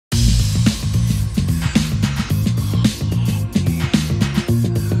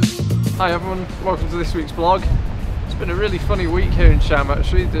Hi everyone, welcome to this week's vlog. It's been a really funny week here in Cham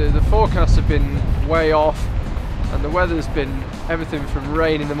actually. The forecasts have been way off and the weather's been everything from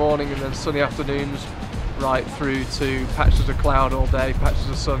rain in the morning and then sunny afternoons right through to patches of cloud all day, patches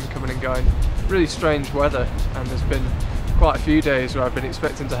of sun coming and going. Really strange weather, and there's been quite a few days where I've been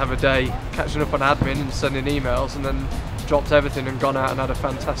expecting to have a day catching up on admin and sending emails and then dropped everything and gone out and had a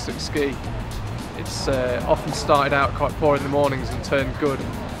fantastic ski. It's often started out quite poor in the mornings and turned good.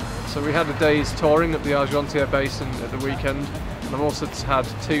 So we had a day's touring up the Argentière Basin at the weekend, and I've also had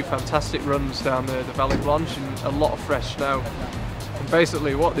two fantastic runs down the Vallée Blanche in a lot of fresh snow. And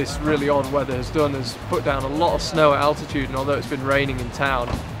basically what this really odd weather has done is put down a lot of snow at altitude, and although it's been raining in town,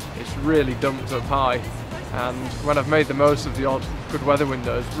 it's really dumped up high. And when I've made the most of the odd good weather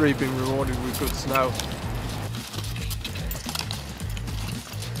window, it's really been rewarded with good snow.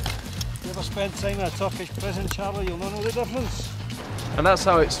 You ever spent time in a Turkish prison, Charlie? You'll not know the difference. And that's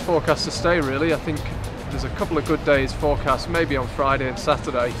how it's forecast to stay really. I think there's a couple of good days forecast, maybe on Friday and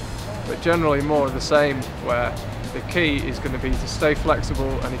Saturday, but generally more of the same, where the key is going to be to stay flexible,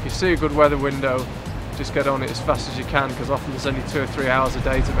 and if you see a good weather window, just get on it as fast as you can, because often there's only 2 or 3 hours a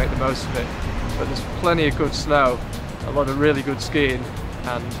day to make the most of it. But there's plenty of good snow, a lot of really good skiing,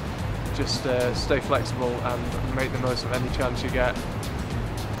 and just stay flexible and make the most of any chance you get.